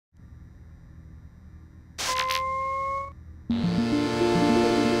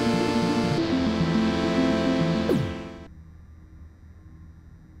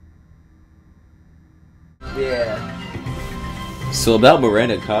So about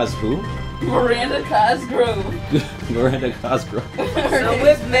Miranda Cosgrove. Miranda Cosgrove. Miranda Cosgrove. So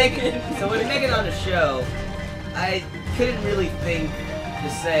with Megan on the show, I couldn't really think to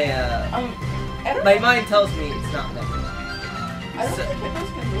say. My mind tells me it's not Megan. I don't think hippos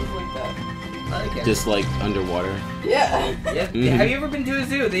can move like that. Just like underwater. Yeah. Yeah. Have you ever been to a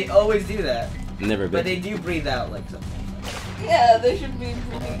zoo? They always do that. Never been. But they do breathe out like something. Yeah, they should be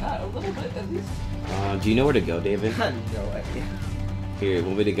breathing out a little bit at least. Do you know where to go, David? I have no idea. Here,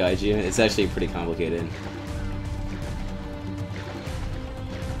 want me to guide you? It's actually pretty complicated.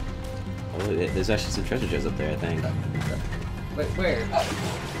 Oh, there's actually some treasure chests up there, I think. Wait, where?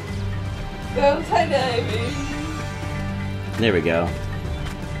 Go skydiving. There we go.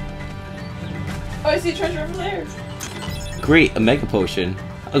 Oh, I see treasure over there. Great, a mega potion.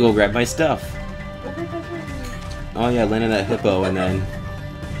 I'll go grab my stuff. Oh yeah, land on that hippo and then...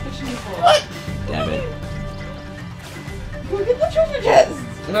 What? Damn it. Go get the treasure chest.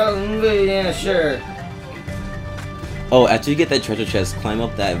 No, yeah, sure. Oh, after you get that treasure chest, climb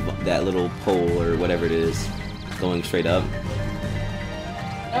up that little pole or whatever it is, going straight up.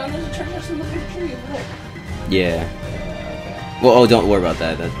 Oh, there's a treasure chest in the big tree over there. Yeah. Well, oh, don't worry about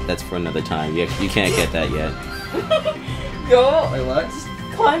that. That's for another time. You can't get that yet. Go. Wait, what? Just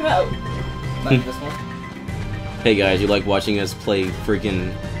climb out. Like this one? Hey guys, you like watching us play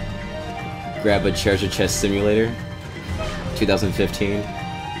freaking Grab a Treasure Chest Simulator 2015?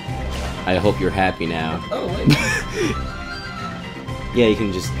 I hope you're happy now. Oh, wait. Yeah, you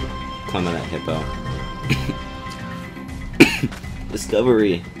can just climb on that hippo.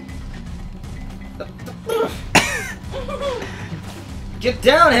 Discovery. Get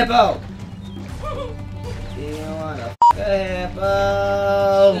down, hippo! You wanna f a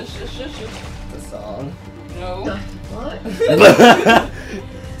hippo? It's a song. No. What?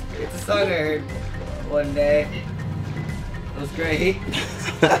 It's a song I heard one day. It was great.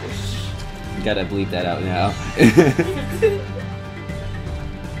 Gotta bleep that out now.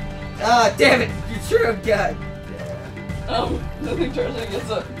 Ah, damn it! You true, God. Nothing Tarzan gets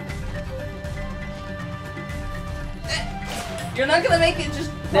up. You're not gonna make it just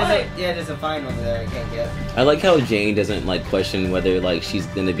fly. There's a fine over there I can't get. I like how Jane doesn't like question whether like she's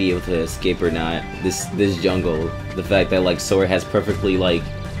gonna be able to escape or not. This jungle, the fact that like Sora has perfectly like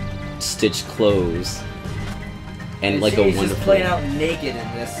stitched clothes and like a She's wonderful. just playing out naked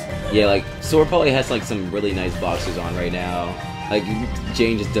in this. Yeah, like Sora probably has like some really nice boxers on right now. Like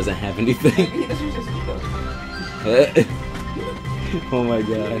Jane just doesn't have anything. He doesn't just go. Oh my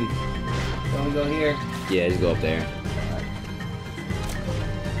god. Don't we go here? Yeah, just go up there.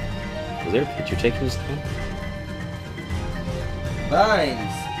 Was there a picture taken just now?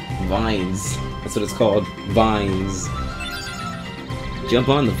 Vines. Vines. That's what it's called. Vines. Jump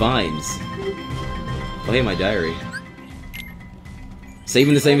on the vines. Oh hey, my diary.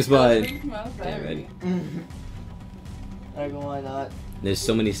 Saving the same spot. Yeah, ready. Alright, why not? There's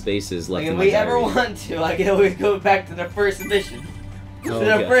so many spaces left Like, in if my we diary. ever want to, I can always go back to the first mission. Oh, To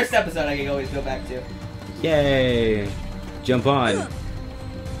the okay. first episode I can always go back to. Yay! Jump on.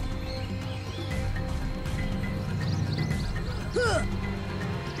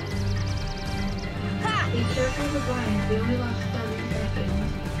 Be careful of the vines, they only last 7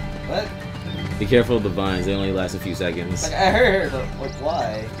 seconds. What? Be careful of the vines, they only last a few seconds. Like, I heard, but like,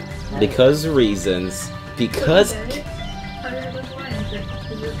 why? Because reasons. Because... I heard those vines, like,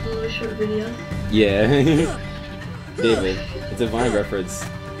 is this a really short video? Yeah. David, it's a Vine reference.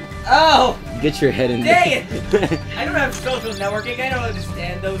 Oh! Get your head in Dang there. I don't have social networking, I don't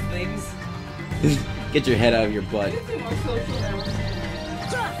understand those things. Get your head out of your butt.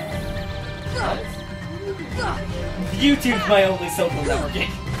 YouTube's my only social networking.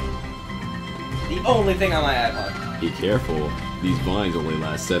 The only thing on my iPod. Be careful. These vines only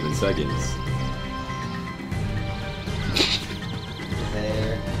last 7 seconds.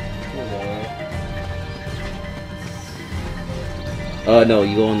 There. Oh no,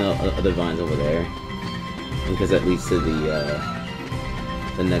 you go on the other vines over there. Because that leads to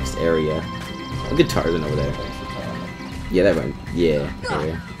the next area. A good Tarzan over there. Yeah, that one. Yeah,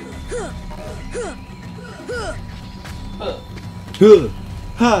 there.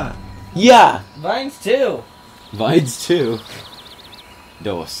 Ha! Yeah! Vines too. Vines too.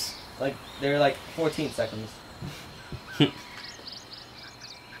 Dos. Like, they're like 14 seconds.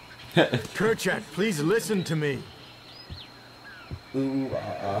 Kerchak, please listen to me. Ooh,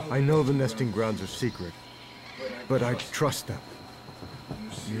 I know the nesting grounds are secret, but I trust them.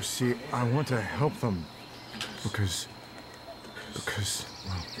 You see, I want to help them because,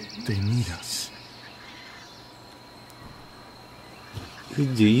 well, they need us.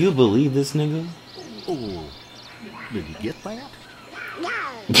 Do you believe this nigga? Oh, did you get that?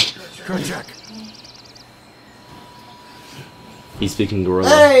 Kerchak! He's speaking gorilla.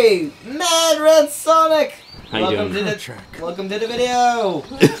 Hey, Mad Red Sonic. How you welcome doing? welcome to the video.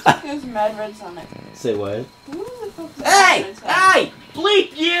 Who's Mad Red Sonic? Say what? Who the fuck is Hey, Mad Red Sonic? hey,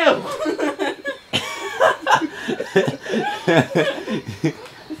 bleep you.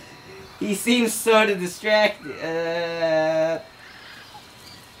 He seems sort of distracted.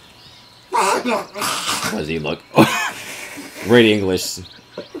 How does he look? Great English.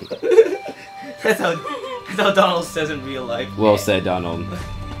 That's how Donald says in real life. Well said, Donald.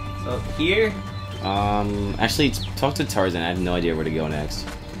 So here. Actually, talk to Tarzan. I have no idea where to go next.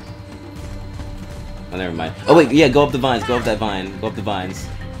 Oh, never mind. Oh wait, yeah, go up the vines. Go up that vine. Go up the vines.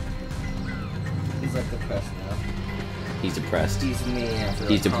 He's like depressed now. He's depressed. He's me after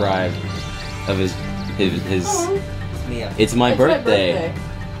He's the deprived of his. Oh, It's me after. It's my birthday.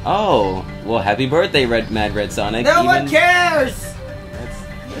 Oh, well, happy birthday, Mad Red Sonic. No one cares. That's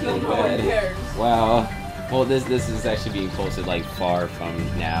No really one bad. cares. Wow. Well, this is actually being posted like far from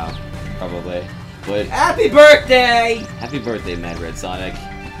now, probably. But Happy birthday. happy birthday, Mad Red Sonic.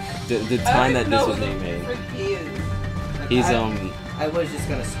 The time that this was made. He's I was just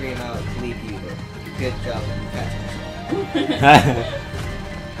gonna scream out bleep you, but good job on catching yourself.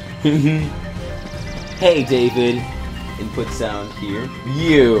 Hey, David. Input sound here.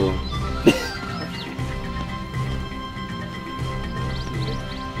 You.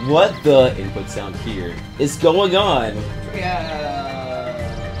 What the input sound here is going on? Yeah.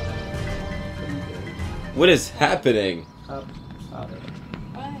 What is happening? Stop it.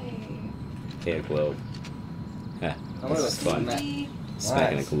 Okay, a globe. Huh, this is fun.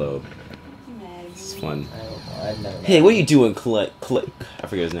 Smacking a globe. This is fun. I've never Hey, what are you doing, Click? I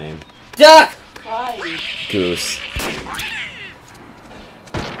forget his name. Duck! Why? Goose.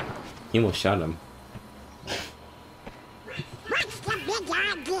 He almost shot him.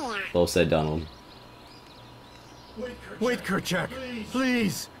 Well said, Donald. Wait, Kerchak!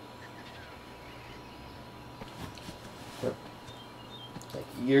 Please!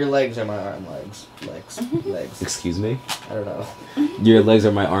 Your legs are my arm legs. Legs. Excuse me? I don't know. Your legs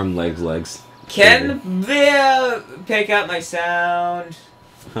are my arm legs. Can they pick up my sound?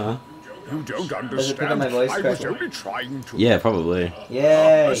 Huh? You don't Does it pick up my voice I was correctly? only trying to. Yeah, probably.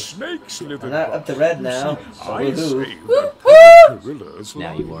 Yay! A snake slithered. I'm not up to red now. So I woohoo. saved the gorillas.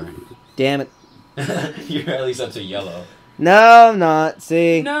 Now you are. Damn it. You're at least up to yellow. No, I'm not.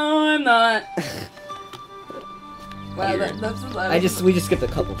 See? No, I'm not. Wow, Weird. that's a lot. We just skipped a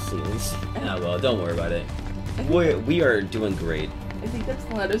couple scenes. Oh well, don't worry about it. I think, We are doing great. I think that's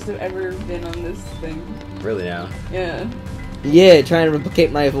the loudest I've ever been on this thing. Really now. Yeah. Yeah, trying to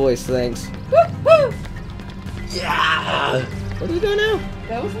replicate my voice, thanks. Yeah! What are you doing now?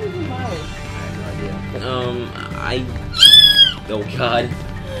 That wasn't even loud. Oh god.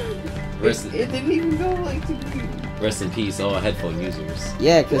 Rest, It didn't even go like to green. rest in peace, all headphone users.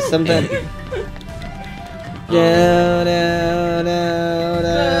 Yeah, because sometimes... No, no, no,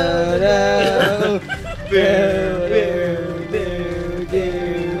 no, no.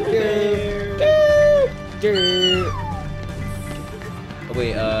 Oh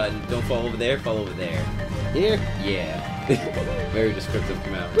wait, don't fall over there, fall over there. Here? Yeah. Very descriptive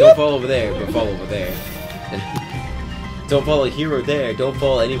come out. Don't fall over there, but fall over there. Don't fall here or there, don't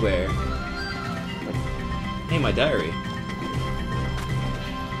fall anywhere. Hey, my diary.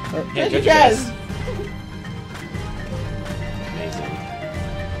 Yeah, Yes, yes.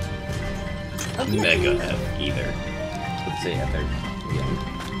 Amazing. Mega F either. Let's say ether. Yeah.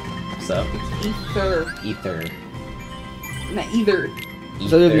 What's up? Ether. Ether. Not either.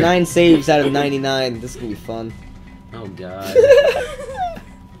 So there's Ether. 9 saves out of 99. This is gonna be fun. Oh god.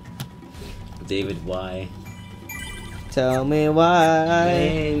 David, why? Tell me why.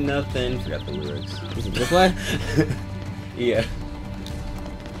 Ain't nothing. Forgot the lyrics. Is it this way? Yeah.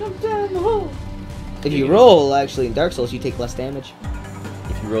 Jump down the hole. If you roll, actually, in Dark Souls, you take less damage.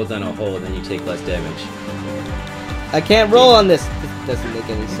 If you roll down a hole, then you take less damage. I can't roll on this. This doesn't make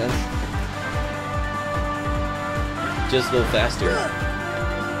any sense. Just a little faster.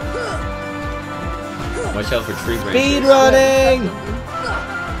 Watch out for tree branches. Speed running!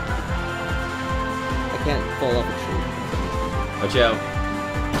 I can't fall off a tree. Watch out.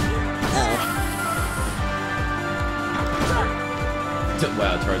 Ow.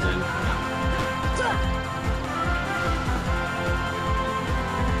 Wow, Tarzan.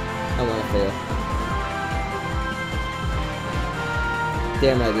 I wanna fail.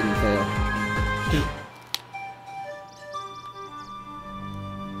 Damn, I didn't fail.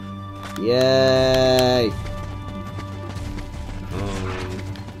 Yay!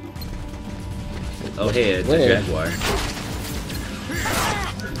 Oh hey, it's Where? a jaguar.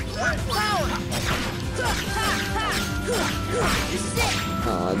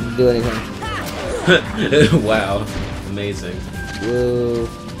 to do anything. Wow. Amazing. Whoa.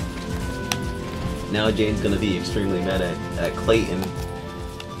 Now Jane's gonna be extremely mad at Clayton.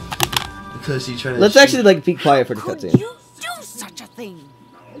 Because he's trying to Let's actually, like, be quiet for the Could cutscene. you do such a thing?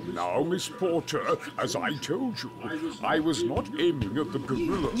 Now, Miss Porter, as I told you, I was not aiming at the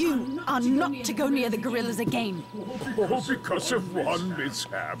gorilla. You are not to go near the gorillas again. Oh, because of one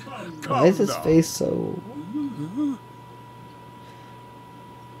mishap. Why is his Calm down. face so...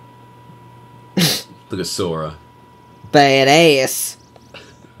 Look at Sora. badass?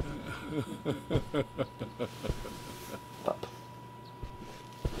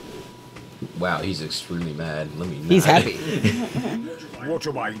 Wow, he's extremely mad. Let me. He's not. happy. What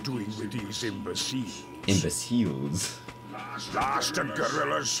am I doing with these imbeciles? Imbeciles. Bastard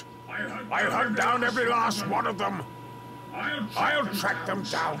gorillas! I'll hunt down every last one of them. I'll track them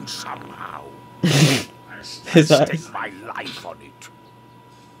down somehow. His eyes. Stake my life on it.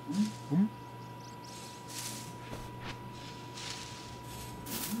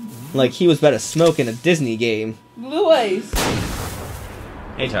 Like he was about to smoke in a Disney game. Blue eyes.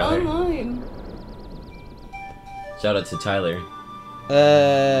 Hey Tyler. Online. Shout out to Tyler.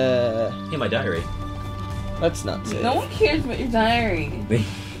 Hey, my diary. That's not it. No one cares about your diary.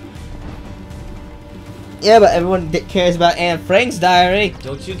 Yeah, but everyone cares about Anne Frank's diary.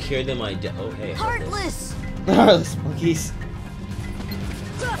 Don't you care that my oh hey. Heartless! Heartless monkeys.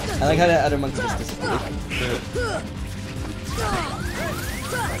 I like how the other monkey just disappeared.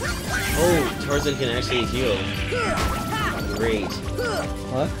 Oh, Tarzan can actually heal. Great.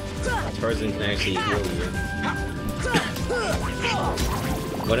 What? Tarzan can actually heal you.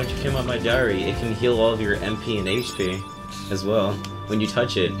 Why don't you care about my diary? It can heal all of your MP and HP as well. When you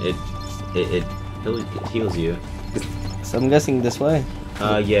touch it, it heals you. So I'm guessing this way.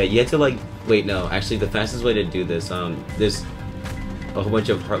 Yeah, you have to like wait. No, actually, the fastest way to do this, there's a whole bunch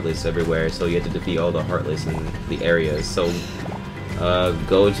of Heartless everywhere, so you have to defeat all the Heartless in the areas. So,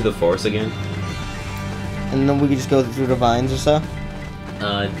 go into the forest again. And then we could just go through the vines or so?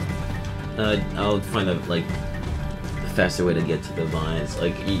 I'll find a like faster way to get to the vines.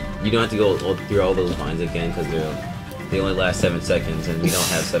 Like you don't have to go through all those vines again because they only last 7 seconds, and we don't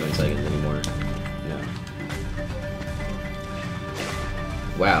have 7 seconds anymore. Yeah.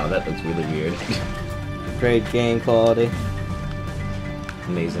 Wow, that looks really weird. Great game quality.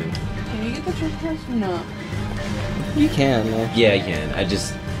 Amazing. Can you get the trespass or not? You can, man. Yeah, I can.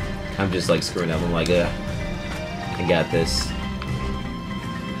 I'm just like screwing up. I'm like, I got this.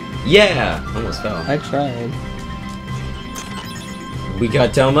 Yeah! Almost fell. I tried. We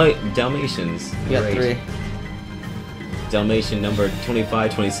got Dalmatians. We got Great. 3. Dalmatian number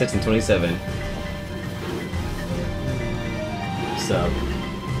 25, 26, and 27. So,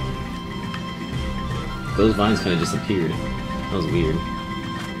 those vines kind of disappeared. That was weird.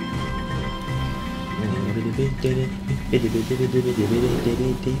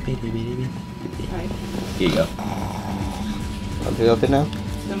 Here you go. Want to go up it now?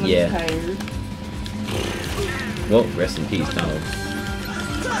 Someone's Yeah. tired. Well, rest in peace, Donald.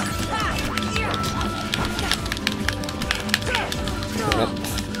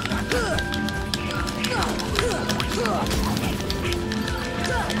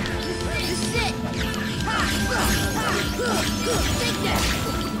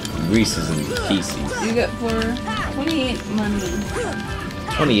 Reese's and Pieces. You got for 28 money.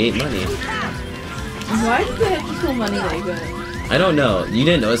 28 money. Why did they have to steal money like that? I don't know. You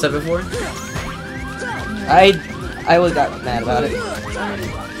didn't notice that before? I would got mad about it. I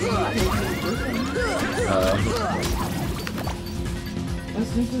was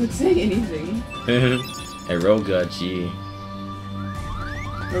just gonna say anything. Erogachi.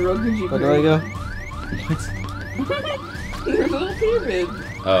 Where do I go? There's a little pyramid.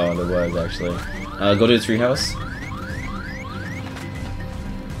 Oh, there was actually. Go to the treehouse.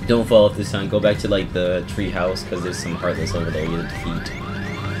 Don't fall off this time. Go back to like the treehouse because there's some Heartless over there you have to defeat.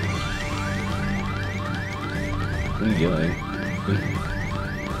 What are you doing?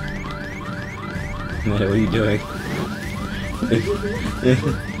 What are you doing?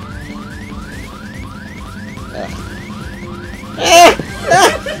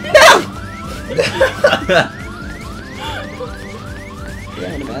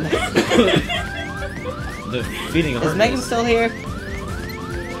 The feeding Is Heartless. Megan still here?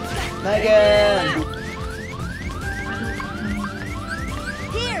 Megan!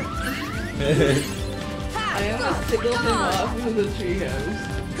 Here! I almost tickled them off with the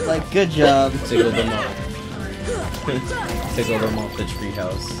treehouse. Like, good job. Tickle them off. Tickle them off the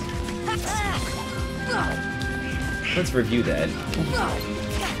treehouse. Let's review that.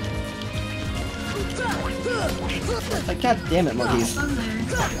 Like, god damn it, monkeys.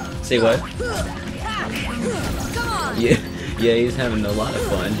 Say what? Yeah, yeah, he's having a lot of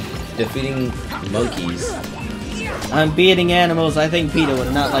fun defeating monkeys. I'm beating animals. I think PETA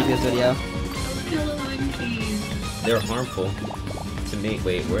would not like this video. They're harmful to me.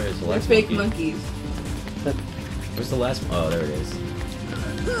 Wait, where is the They're last fake monkey? monkeys. Where's the last one? Oh, there it is.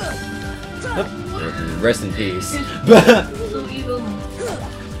 Rest in peace. So evil.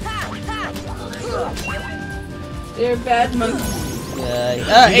 They're bad monkeys. You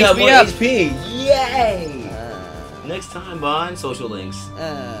got HP more up. HP! Yay! Next time on Social Links.